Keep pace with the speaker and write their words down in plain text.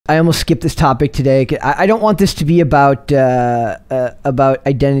I almost skipped this topic today. I don't want this to be about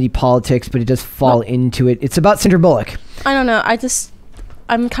identity politics, but it does fall into it. It's about Sandra Bullock. I don't know.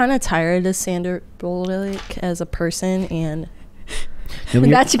 I'm kind of tired of Sandra Bullock as a person, and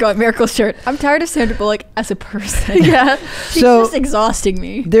that should go on Miracle's shirt. I'm tired of Sandra Bullock as a person. Yeah, she's just exhausting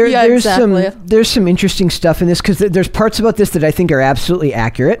me. There's some interesting stuff in this, because there's parts about this that I think are absolutely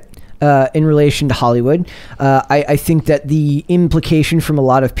accurate. In relation to Hollywood, I think that the implication from a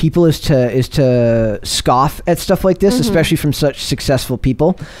lot of people is to scoff at stuff like this, especially from such successful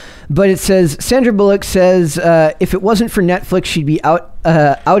people. But it says, Sandra Bullock says, if it wasn't for Netflix, she'd be out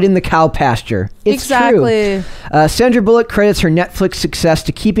in the cow pasture. It's exactly true. Sandra Bullock credits her Netflix success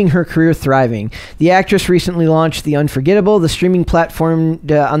to keeping her career thriving. The actress recently launched The Unforgettable, on the streaming platform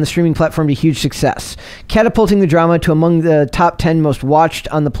to huge success, catapulting the drama to among the top 10 most watched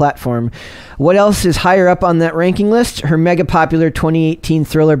on the platform. What else is higher up on that ranking list? Her mega popular 2018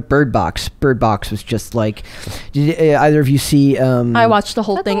 thriller Bird Box. Bird Box was just like, did either of you see? I watched the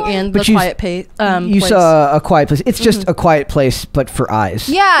whole thing and The Quiet Place. You saw A Quiet Place. It's just A Quiet Place, but for eyes.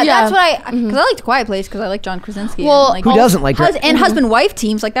 Yeah, that's what because I liked A Quiet Place because I like John Krasinski. Well, and, who doesn't like that? And husband-wife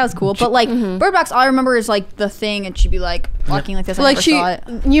teams, like that was cool. But like Bird Box, all I remember is like the thing, and she'd be like walking like this. I never saw it.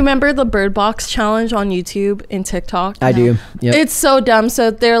 You remember the Bird Box challenge on YouTube and TikTok? I do. Yep. It's so dumb.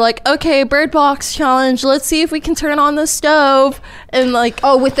 So they're like, okay, Bird Box challenge. Let's see if we can turn on the stove, and like,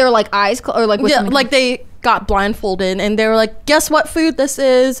 with their like eyes or like with like they got blindfolded, and they were like, guess what food this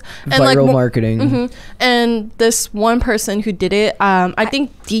is? And viral like marketing. And this one person who did it, I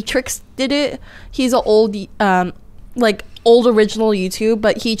think Dietrich did it. He's an old old original YouTube,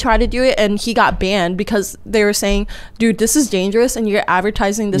 but he tried to do it and he got banned because they were saying, dude, this is dangerous and you're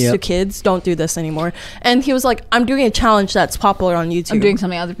advertising this to kids. Don't do this anymore. And he was like, I'm doing a challenge that's popular on YouTube. I'm doing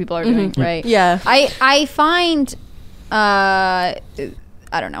something other people are doing, right? Yeah. I find I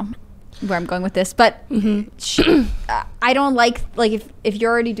don't know where I'm going with this, but I don't like if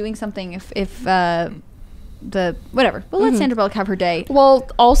you're already doing something, if the whatever, we'll let Sandra Bullock have her day. Well,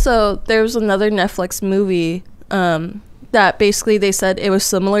 also there's another Netflix movie that basically they said it was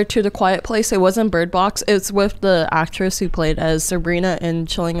similar to The Quiet Place. It wasn't Bird Box. It's with the actress who played as Sabrina in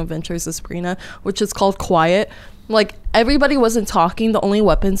Chilling Adventures of Sabrina, which is called Quiet. Like, everybody wasn't talking. The only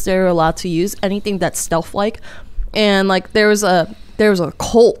weapons they were allowed to use, anything that's stealth-like. And like there was a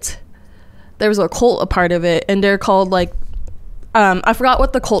cult. There was a cult a part of it, and they're called like I forgot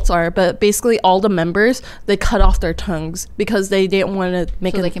what the cults are, but basically all the members, they cut off their tongues because they didn't want to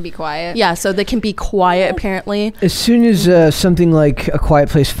make they can be quiet. Yeah, so they can be quiet apparently. As soon as something like A Quiet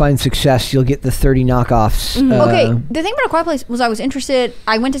Place finds success, you'll get the 30 knockoffs. Okay, the thing about A Quiet Place was I went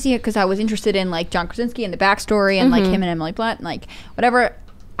to see it because I was interested in like John Krasinski and the backstory and like him and Emily Blunt and like whatever.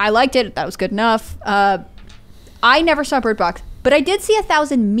 I liked it. That was good enough. I never saw Bird Box, but I did see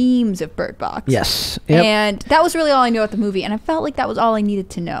 1,000 memes of Bird Box. Yes. Yep. And that was really all I knew about the movie, and I felt like that was all I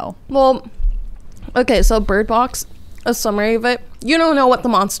needed to know. Well, okay, so Bird Box, a summary of it. You don't know what the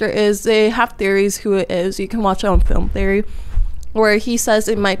monster is. They have theories who it is. You can watch it on Film Theory, where he says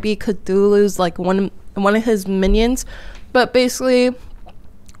it might be Cthulhu's, like, one of his minions. But basically,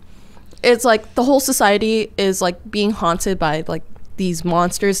 it's like the whole society is, like, being haunted by, like, these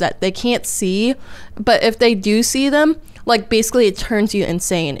monsters that they can't see, but if they do see them, like basically it turns you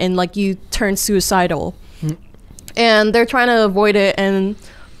insane and like you turn suicidal. And they're trying to avoid it, and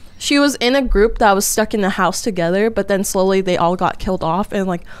she was in a group that was stuck in the house together, but then slowly they all got killed off, and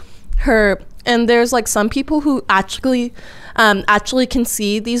like and there's like some people who actually can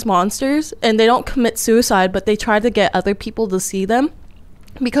see these monsters, and they don't commit suicide, but they try to get other people to see them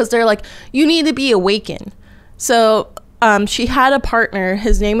because they're like, you need to be awakened. So she had a partner,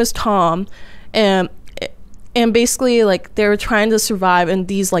 his name is Tom, and basically like they were trying to survive, and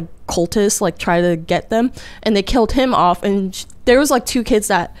these like cultists like try to get them, and they killed him off, and there was like 2 kids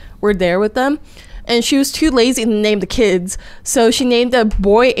that were there with them, and she was too lazy to name the kids, so she named a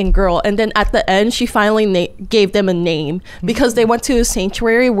boy and girl, and then at the end she finally gave them a name because they went to a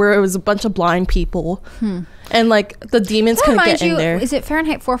sanctuary where it was a bunch of blind people. And like the demons couldn't get in there. Is it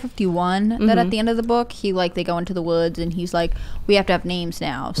Fahrenheit 451 that at the end of the book they go into the woods and he's like, we have to have names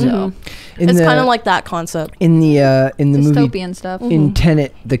now. So it's kind of like that concept in the dystopian movie stuff. In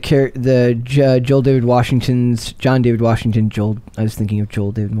Tenet. John David Washington's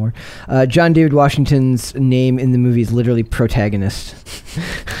name in the movie is literally protagonist.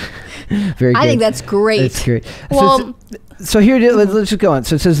 Very good. I think that's great. That's great. Well, So here, let's just go on.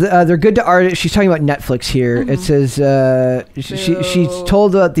 So it says they're good to artists. She's talking about Netflix here. It says she's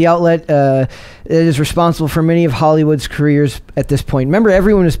told the outlet it is responsible for many of Hollywood's careers at this point. Remember,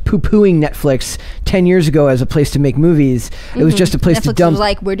 everyone was poo-pooing Netflix 10 years ago as a place to make movies. It was just a place to dump. Netflix was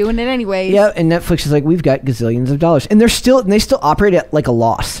like, we're doing it anyways. Yeah, and Netflix is like, we've got gazillions of dollars, and they still operate at like a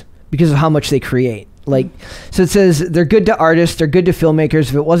loss because of how much they create. Like, so it says they're good to artists, they're good to filmmakers.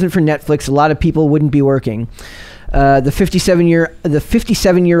 If it wasn't for Netflix, a lot of people wouldn't be working. The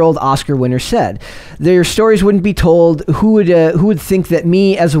 57-year-old Oscar winner said, "Their stories wouldn't be told. Who would think that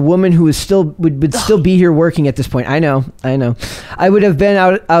me, as a woman who is would still be here working at this point? I know. I would have been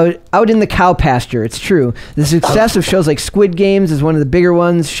out in the cow pasture. It's true. The success of shows like Squid Games is one of the bigger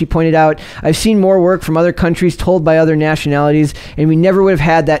ones." She pointed out, "I've seen more work from other countries told by other nationalities, and we never would have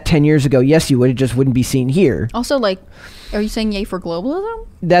had that 10 years ago. Yes, you would. It just wouldn't be seen here." Also, like, are you saying yay for globalism?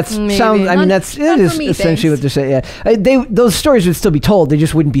 That's Maybe. sounds. I mean, that's it is essentially what they're saying. Yeah, those stories would still be told. They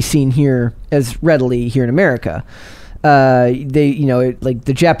just wouldn't be seen here as readily here in America. Like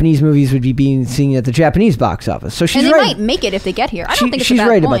the Japanese movies would be being seen at the Japanese box office. So she's and they right. might make it if they get here. I don't think it's she's a bad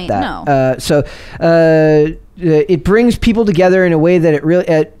right point. about that. No. It brings people together in a way that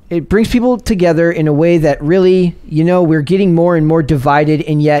it brings people together in a way that really, we're getting more and more divided,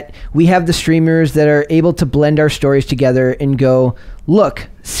 and yet we have the streamers that are able to blend our stories together and go, look,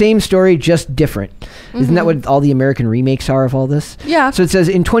 same story, just different. Isn't that what all the American remakes are of all this? Yeah. So it says,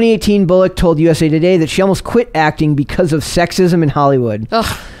 in 2018, Bullock told USA Today that she almost quit acting because of sexism in Hollywood.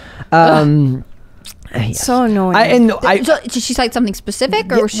 Ugh. Yes. So annoying. So did she cite something specific,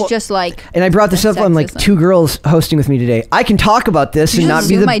 or was she just like? And I brought this up on like two girls hosting with me today. I can talk about this and not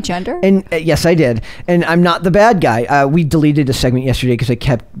be my gender. And yes, I did. And I'm not the bad guy. We deleted a segment yesterday because I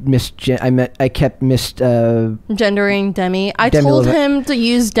kept gendering Demi. I Demi told Lovato. him to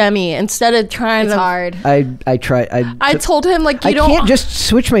use Demi instead of trying It's to. hard. I tried. I told him like I can't just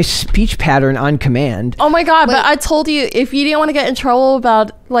switch my speech pattern on command. Oh my god! Wait. But I told you, if you didn't want to get in trouble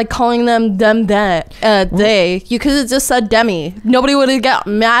about like calling them they, you could have just said Demi. Nobody would have got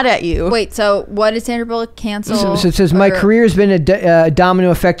mad at you. Wait, so what did Sandra Bullock cancel? So it says, my career has been a domino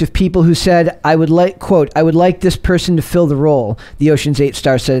effect of people who said, I would like this person to fill the role, the Ocean's 8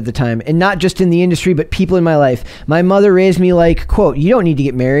 star said at the time. And not just in the industry, but people in my life. My mother raised me like, quote, you don't need to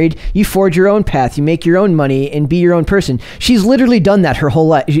get married. You forge your own path. You make your own money and be your own person. She's literally done that her whole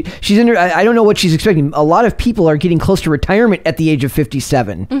life. She's in her, I don't know what she's expecting. A lot of people are getting close to retirement at the age of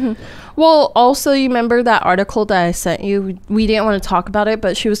 57. Well, also, you remember that article that I sent you? We didn't want to talk about it,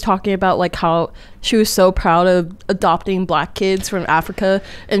 but she was talking about like how she was so proud of adopting black kids from Africa,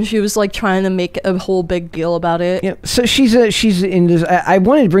 and she was like trying to make a whole big deal about it. Yeah, so she's in this. I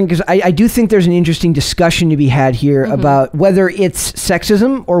wanted to bring, because I do think there's an interesting discussion to be had here about whether it's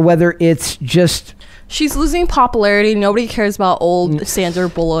sexism or whether it's just. She's losing popularity. Nobody cares about old Sandra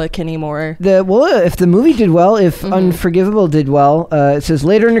Bullock anymore. If the movie did well, if Unforgivable did well, it says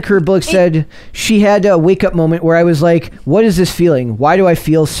later in her career, Bullock said she had a wake-up moment where I was like, what is this feeling? Why do I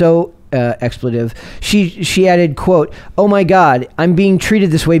feel so expletive? She added, quote, oh my God, I'm being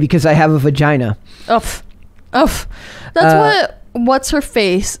treated this way because I have a vagina. That's what's her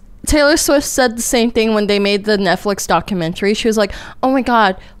face? Taylor Swift said the same thing when they made the Netflix documentary. She was like, oh my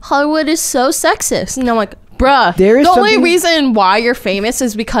God, Hollywood is so sexist. And I'm like, bruh, the only reason why you're famous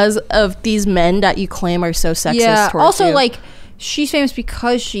is because of these men that you claim are so sexist towards also you. Like, she's famous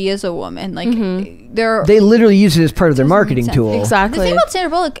because she is a woman. Like, they literally use it as part of their marketing tool. Exactly. The thing about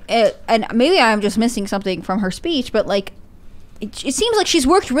Sandra Bullock, and maybe I'm just missing something from her speech, but like, it seems like she's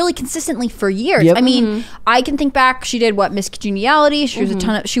worked really consistently for years. Yep. I mean, I can think back. She did Miss Congeniality. She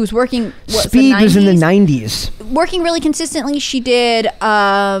was she was working. Speed was in the 90s. Working really consistently. She did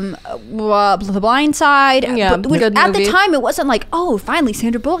The Blind Side. Yeah, but at the time, it wasn't like, oh, finally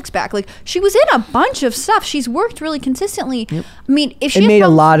Sandra Bullock's back. Like, she was in a bunch of stuff. She's worked really consistently. Yep. I mean, if she made a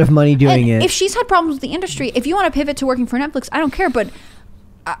lot of money doing it. If she's had problems with the industry, if you want to pivot to working for Netflix, I don't care. But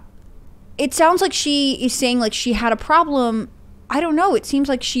it sounds like she is saying like she had a problem. I don't know. It seems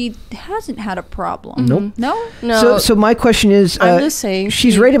like she hasn't had a problem. Nope. No. So my question is, I'm just saying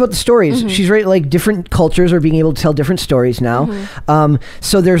she's right about the stories. She's right. Like, different cultures are being able to tell different stories now.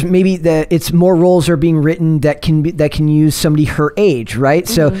 So there's maybe it's more roles are being written that can use somebody her age, right?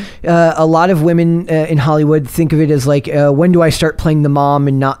 So a lot of women in Hollywood think of it as like, when do I start playing the mom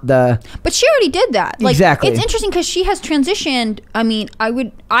and not the? But she already did that. Like, exactly. It's interesting because she has transitioned. I mean,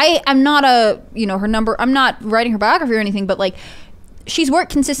 I am not her number. I'm not writing her biography or anything, but like, she's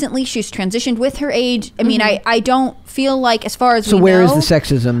worked consistently. She's transitioned with her age. I mean, I don't feel like, as far as so we where know, is the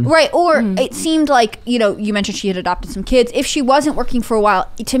sexism? right? Or it seemed like, you know, you mentioned she had adopted some kids. If she wasn't working for a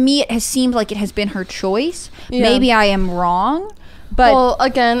while, to me, it has seemed like it has been her choice. Yeah. Maybe I am wrong, but well,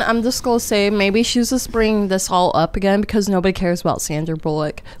 again, I'm just gonna say maybe she's just bringing this all up again because nobody cares about Sandra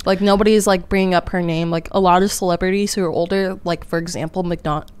Bullock. Like, nobody's like bringing up her name. Like, a lot of celebrities who are older, like for example,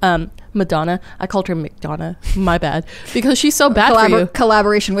 Madonna. I called her McDonough. My bad, because she's so bad for you.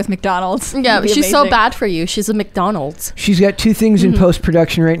 Collaboration with McDonald's. Yeah, Would be she's so amazing. bad for you. She's a McDonald's. She's got 2 things in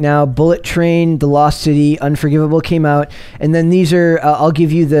post-production right now. Bullet Train, The Lost City, Unforgivable came out. And then these are, I'll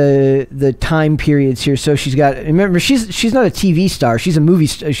give you the time periods here. So she's got, remember, she's not a TV star. She's a movie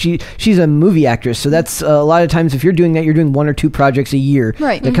she's a movie actress. So that's a lot of times, if you're doing that, you're doing 1 or 2 projects a year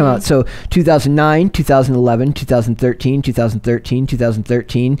Right. that come out. So 2009, 2011, 2013, 2013,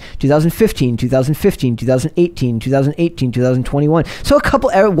 2013, 2015, 2015, 2018, 2018, 2021. So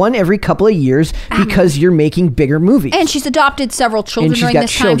one every couple of years because you're making bigger movies. And she's adopted several children she's during got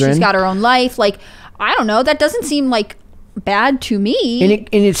this time. children. She's got her own life. Like, I don't know. That doesn't seem like bad to me.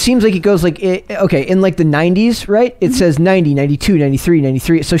 And it seems like it goes like, okay, in like the 90s, right? It says 90, 92, 93,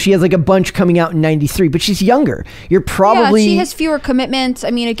 93. So she has like a bunch coming out in 93, but she's younger. You're probably... Yeah, she has fewer commitments.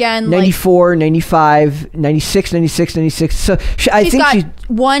 I mean, again, 94, 95, 96, 96, 96. So I she's think got she's...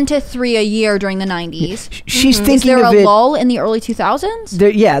 1 to 3 a year during the 90s. She's Is thinking there of a it... lull in the early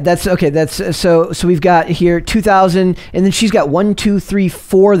 2000s? Yeah, that's okay. That's so we've got here 2000, and then she's got 1, 2, 3,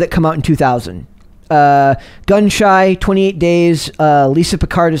 4 that come out in 2000. Gun Shy, 28 Days, Lisa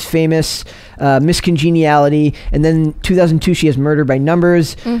Picard is Famous, Miss Congeniality, and then 2002 she has Murder by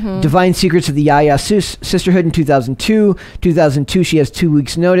Numbers, Divine Secrets of the Yaya Sisterhood in 2002. 2002 she has 2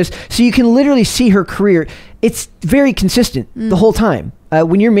 Weeks Notice. So you can literally see her career. It's very consistent the whole time.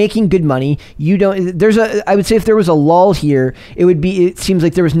 When you're making good money, you don't. I would say if there was a lull here, it seems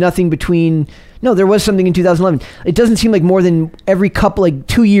like there was nothing between. No, there was something in 2011. It doesn't seem like more than every couple, like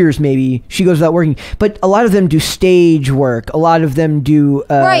 2 years maybe, she goes without working. But a lot of them do stage work. A lot of them do...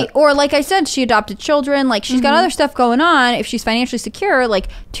 right. Or like I said, she adopted children. Like, she's got other stuff going on. If she's financially secure, like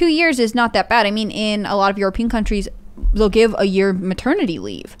 2 years is not that bad. I mean, in a lot of European countries, they'll give a year maternity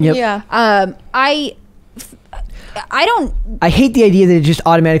leave. Yep. Yeah. I don't... I hate the idea that it's just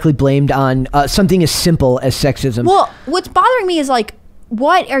automatically blamed on something as simple as sexism. Well, what's bothering me is, like,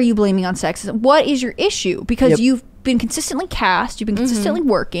 what are you blaming on sexism? What is your issue? Because you've been consistently cast, you've been consistently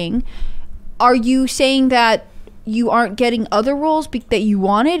working. Are you saying that you aren't getting other roles that you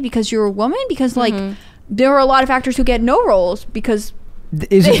wanted because you're a woman? Because, like, there are a lot of actors who get no roles because...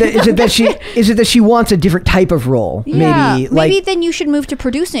 Is it that she wants a different type of role? Yeah, maybe maybe then you should move to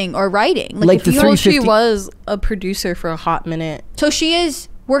producing or writing. Like the if you- Well, she 350 was a producer for a hot minute. So she is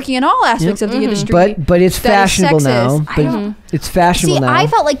working in all aspects of the industry. but it's that is fashionable now. sexist. I But don't- it's fashionable See, now. I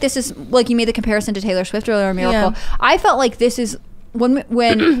felt like this is, like, you made the comparison to Taylor Swift earlier, Miracle. Yeah. I felt like this is when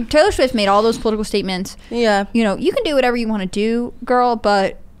Taylor Swift made all those political statements. Yeah. You know, you can do whatever you want to do, girl,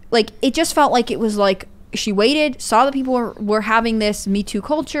 but like it just felt like it was like she waited, saw that people were having this Me Too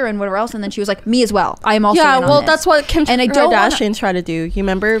culture and whatever else, and then she was like, me as well. I am also Yeah, in on well, this. that's what Kim And I don't Kardashian tried to do. You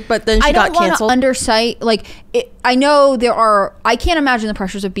remember? But then she I got don't want to canceled. undercite, like, I know I can't imagine the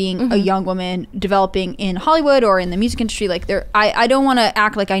pressures of being a young woman developing in Hollywood or in the music industry. Like, I don't want to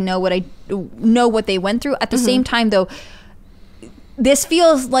act like I know what they went through. At the same time, though, this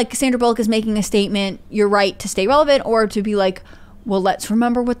feels like Sandra Bullock is making a statement, you're right, to stay relevant, or to be like, well, let's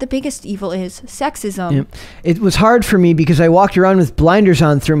remember what the biggest evil is, sexism. Yep. It was hard for me because I walked around with blinders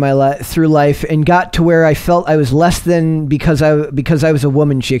on through through life and got to where I felt I was less than because I was a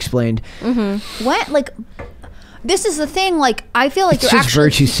woman, she explained. What? Like, this is the thing, like, I feel like It's you're just actually...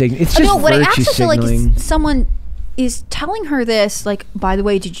 virtue signaling. It's just No, what I virtue actually feel like signaling. is someone is telling her this, like, by the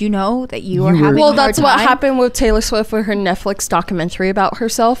way, did you know that you are You were- having Well, a hard that's what time? happened with Taylor Swift with her Netflix documentary about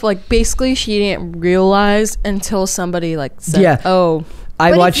herself. Like, basically, she didn't realize until somebody, like, said, Yeah. oh.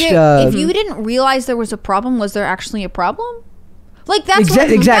 I But watched. if you didn't realize there was a problem, was there actually a problem? Like, that's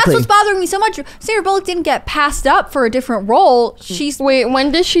Exactly. that's what's bothering me so much. Sandra Bullock didn't get passed up for a different role. She's Wait,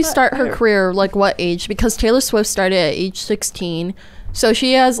 when did she start her career? Like, what age? Because Taylor Swift started at age 16. So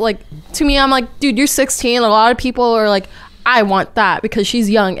she has, like, to me, I'm like, dude, you're 16. A lot of people are like, I want that because she's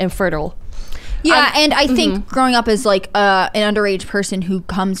young and fertile. Yeah, and I think growing up as like an underage person who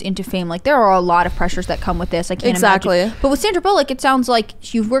comes into fame, like there are a lot of pressures that come with this. I can't Exactly. imagine. But with Sandra Bullock, it sounds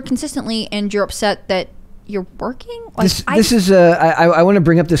like you've worked consistently and you're upset that you're working. Like, This is I want to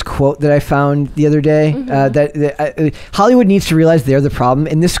bring up this quote that I found the other day. That Hollywood needs to realize they're the problem.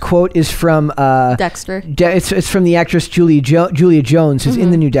 And this quote is from Dexter. It's from the actress Julia Jones, who's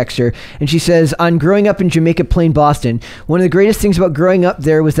in the new Dexter, and she says, "On growing up in Jamaica Plain, Boston, one of the greatest things about growing up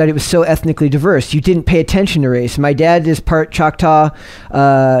there was that it was so ethnically diverse. You didn't pay attention to race. My dad is part Choctaw,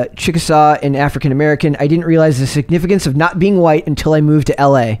 Chickasaw, and African American. I didn't realize the significance of not being white until I moved to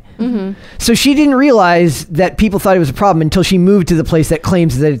LA." So she didn't realize that people thought it was a problem until she moved to the place that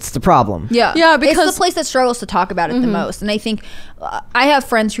claims that it's the problem. Yeah, because it's the place that struggles to talk about it the most. And I think I have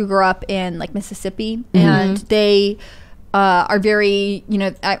friends who grew up in like Mississippi, and they are very,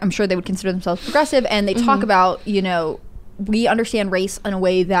 I'm sure they would consider themselves progressive, and they talk about, we understand race in a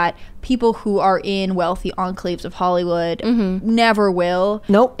way that people who are in wealthy enclaves of Hollywood never will.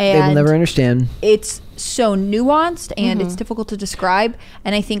 Nope, they will never understand. It's so nuanced and it's difficult to describe.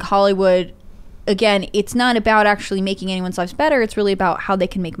 And I think Hollywood, again, it's not about actually making anyone's lives better. It's really about how they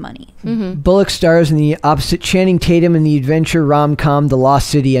can make money. Bullock stars in the opposite Channing Tatum in the adventure rom-com The Lost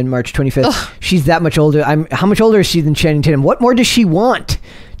City on March 25th. Ugh. She's that much older. How much older is she than Channing Tatum? What more does she want?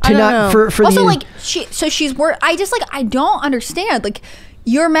 I don't know. For also, she's I don't understand. Like,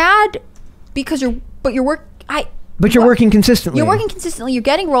 you're mad because you're working consistently. You're working consistently. You're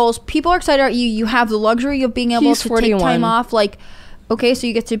getting roles. People are excited about you. You have the luxury of being able to 41. Take time off. Like, okay, so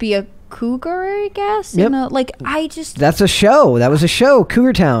you get to be a cougar, I guess. Yep. That's a show. That was a show,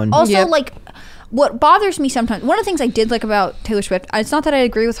 Cougar Town. Also, what bothers me sometimes, one of the things I did like about Taylor Swift, it's not that I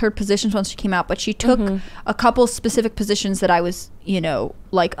agree with her positions once she came out, but she took a couple specific positions that I was,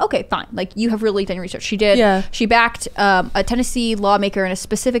 like, okay, fine. Like, you have really done your research. She did. Yeah. She backed a Tennessee lawmaker in a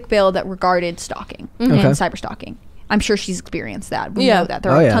specific bill that regarded stalking and cyber stalking. I'm sure she's experienced that. We know that.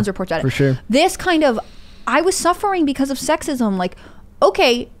 There are tons of reports about it. For sure. This kind of, I was suffering because of sexism. Like,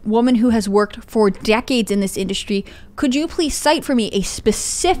 okay, woman who has worked for decades in this industry, could you please cite for me a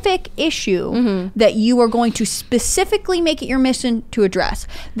specific issue that you are going to specifically make it your mission to address?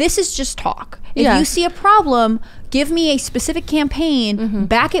 This is just talk. If you see a problem, give me a specific campaign,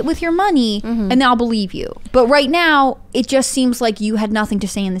 back it with your money, and I'll believe you. But right now, it just seems like you had nothing to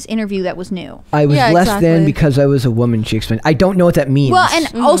say in this interview that was new. I was less than because I was a woman, she explained. I don't know what that means. Well,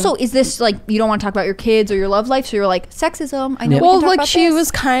 and also, is this like, you don't want to talk about your kids or your love life, so you're like, sexism, I know we can talk about she this.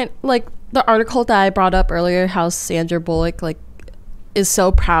 was kind like the article that I brought up earlier, how Sandra Bullock is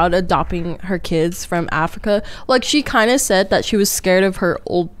so proud adopting her kids from Africa. Like, she kind of said that she was scared of her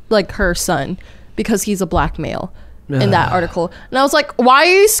her son because he's a black male in that article. And I was like, why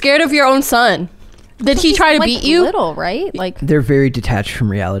are you scared of your own son? Did he try to beat you? Little, right? Like, they're very detached from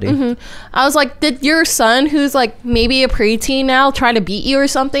reality. I was like, did your son, who's like maybe a preteen now, try to beat you or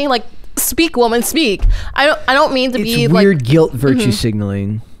something? Like, speak, woman, speak. I don't mean to be like weird guilt virtue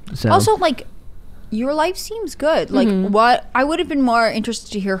signaling. So. Also, like, your life seems good. Like, what I would have been more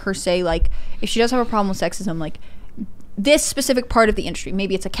interested to hear her say, like, if she does have a problem with sexism, like, this specific part of the industry,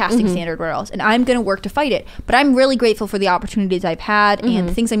 maybe it's a casting standard or else, and I'm going to work to fight it. But I'm really grateful for the opportunities I've had and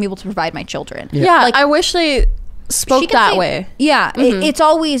the things I'm able to provide my children. Yeah, like, I wish they spoke that way. Yeah, it's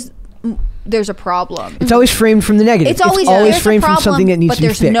always, there's a problem. It's always framed from the negative. It's always framed from something that needs to be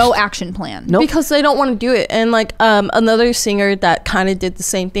fixed. But there's no action plan. Nope. Because they don't want to do it. And like another singer that kind of did the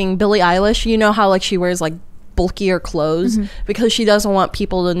same thing, Billie Eilish, you know how like she wears like bulkier clothes because she doesn't want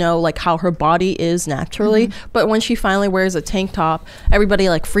people to know like how her body is naturally. But when she finally wears a tank top, everybody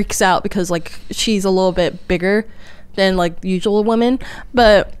like freaks out because like she's a little bit bigger than like usual women.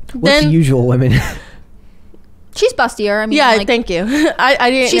 But what's usual women? She's bustier. I mean, yeah, like, thank you. I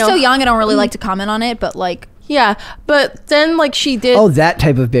didn't. She's so young. I don't really like to comment on it, but like, yeah. But then like she did. Oh, that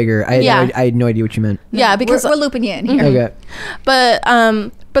type of bigger. I had no idea what you meant. Yeah, because we're looping you in here.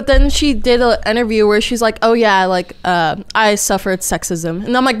 Okay. But then she did an interview where she's like, oh yeah, like I suffered sexism,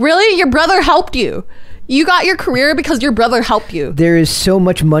 and I'm like, really? Your brother helped you. You got your career because your brother helped you. There is so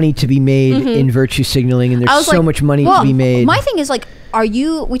much money to be made in virtue signaling, and there's so much money to be made. My thing is like,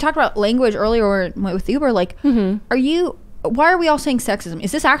 we talked about language earlier with Uber, like, why are we all saying sexism?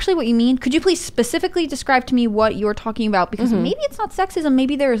 Is this actually what you mean? Could you please specifically describe to me what you're talking about? Because maybe it's not sexism.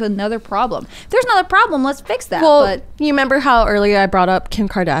 Maybe there's another problem. If there's another problem, let's fix that. Well, you remember how earlier I brought up Kim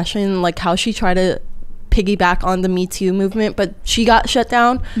Kardashian, like how she tried to piggyback on the Me Too movement, but she got shut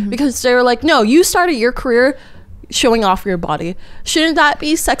down because they were like, no, you started your career showing off your body. Shouldn't that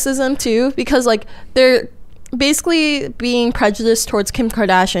be sexism too? Because like they're basically being prejudiced towards Kim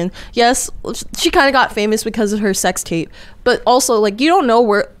Kardashian. Yes, she kind of got famous because of her sex tape, but also like you don't know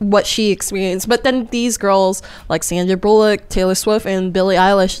what she experienced. But then these girls like Sandra Bullock, Taylor Swift, and Billie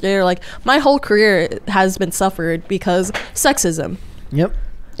Eilish, they're like, my whole career has been suffered because sexism. Yep.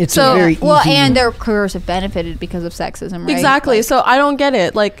 It's So- a very Well, easy. and their careers have benefited because of sexism, right? Exactly. Like, So I don't get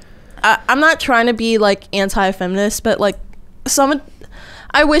it. Like, I'm not trying to be like anti-feminist, but like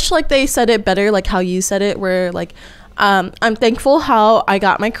I wish like they said it better, like how you said it, where like I'm thankful how I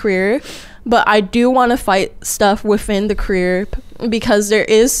got my career, but I do want to fight stuff within the career because there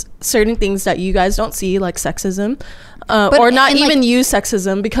is certain things that you guys don't see, like sexism. Or not even like, use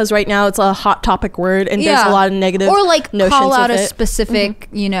sexism, because right now it's a hot topic word and there's a lot of negative or like notions call out with a it. specific,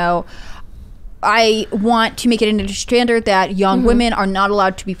 you know, I want to make it an industry standard that young women are not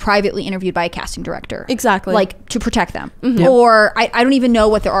allowed to be privately interviewed by a casting director. Exactly. Like to protect them. Yep. Or I don't even know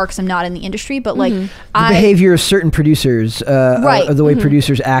what there are because I'm not in the industry, but like the behavior of certain producers, Right. or the way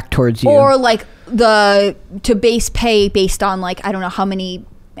producers act towards you. or like to base pay based on like, I don't know how many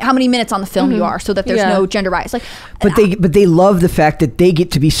minutes on the film you are, so that there's no gender bias. Like, But they love the fact that they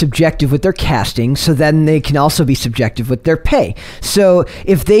get to be subjective with their casting, so then they can also be subjective with their pay. So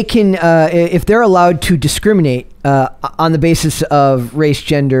if they can, if they're allowed to discriminate on the basis of race,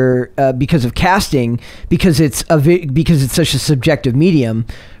 gender, because of casting, because it's such a subjective medium,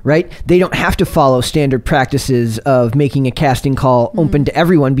 right? They don't have to follow standard practices of making a casting call open to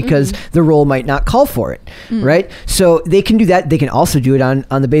everyone because the role might not call for it, right? So they can do that. They can also do it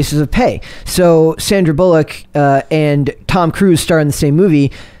on the basis of pay. So Sandra Bullock and Tom Cruise star in the same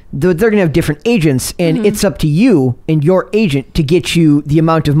movie. They're going to have different agents, and it's up to you and your agent to get you the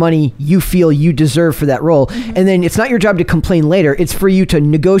amount of money you feel you deserve for that role. And then it's not your job to complain later. It's for you to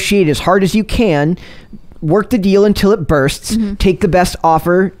negotiate as hard as you can, work the deal until it bursts, take the best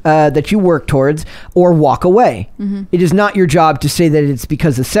offer that you work towards, or walk away. It is not your job to say that it's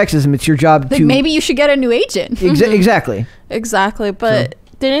because of sexism. It's your job like to... maybe you should get a new agent. Exactly. Exactly. But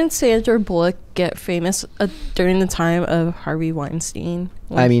didn't Sandra Bullock get famous during the time of Harvey Weinstein?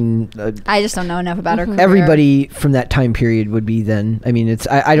 I mean... I just don't know enough about her career. everybody from that time period would be then. I mean, it's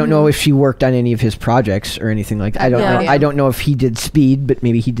I don't know if she worked on any of his projects or anything like that. I don't know. Yeah. I don't know if he did Speed, but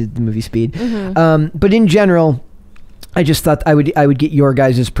maybe he did the movie Speed. But in general, I just thought I would get your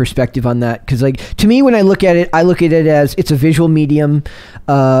guys' perspective on that, because like to me, when I look at it as it's a visual medium.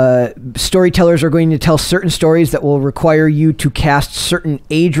 Storytellers are going to tell certain stories that will require you to cast certain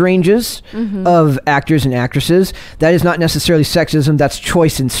age ranges of actors and actresses. That is not necessarily sexism. That's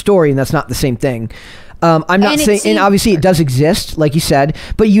choice in story, and that's not the same thing. I'm not saying, and obviously it does exist, like you said,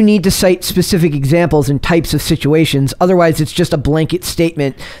 but you need to cite specific examples and types of situations. Otherwise, it's just a blanket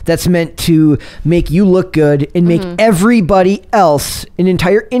statement that's meant to make you look good and make everybody else, an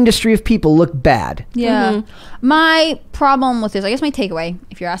entire industry of people, look bad. Yeah. My problem with this, I guess my takeaway,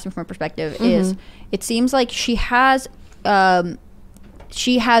 if you're asking from a perspective, is it seems like she has been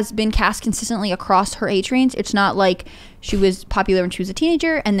cast consistently across her age range. It's not like she was popular when she was a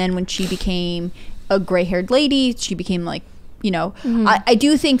teenager, and then when she became a gray-haired lady, she became like, you know, I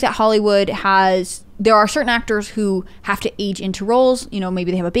do think that Hollywood there are certain actors who have to age into roles. You know,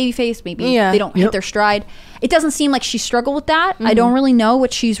 maybe they have a baby face, maybe they don't hit their stride. It doesn't seem like she struggled with that. I don't really know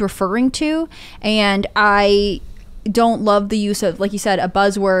what she's referring to, and I don't love the use of, like you said, a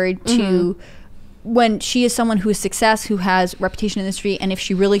buzzword to when she is someone who is success, who has reputation in the industry, and if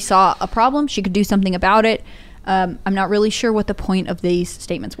she really saw a problem, she could do something about it. I'm not really sure what the point of these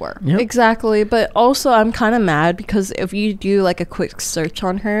statements were. Exactly. But also I'm kind of mad because if you do like a quick search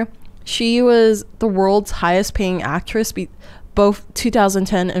on her, she was the world's highest paying actress both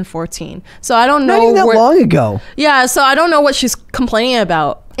 2010 and 14. So I don't know. Not even that long ago. Yeah, so I don't know what she's complaining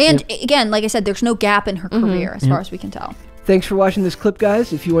about. And again, like I said, there's no gap in her career as far as we can tell. Thanks for watching this clip,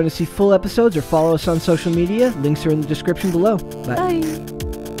 guys. If you want to see full episodes or follow us on social media, links are in the description below. Bye.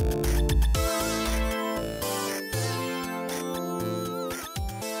 Bye.